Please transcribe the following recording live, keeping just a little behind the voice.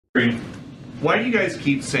Why do you guys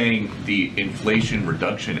keep saying the Inflation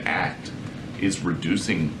Reduction Act is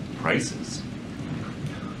reducing prices?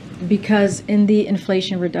 Because in the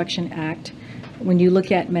Inflation Reduction Act, when you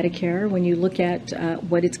look at Medicare, when you look at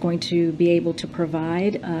what it's going to be able to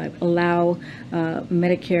provide, allow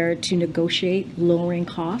Medicare to negotiate lowering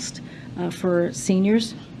cost for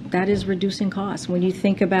seniors, that is reducing costs. When you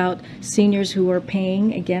think about seniors who are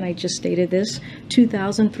paying, again, I just stated this,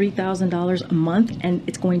 $2,000, $3,000 a month, and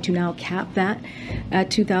it's going to now cap that at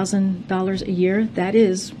 $2,000 a year, that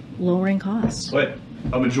is lowering costs. But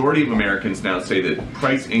a majority of Americans now say that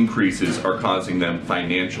price increases are causing them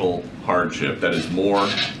financial hardship that is more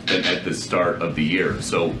than at the start of the year.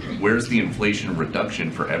 So where's the inflation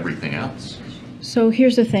reduction for everything else? So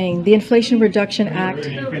here's the thing, the Inflation Reduction Act.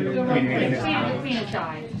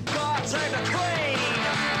 God save the Queen,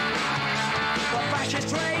 the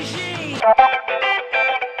fascist regime.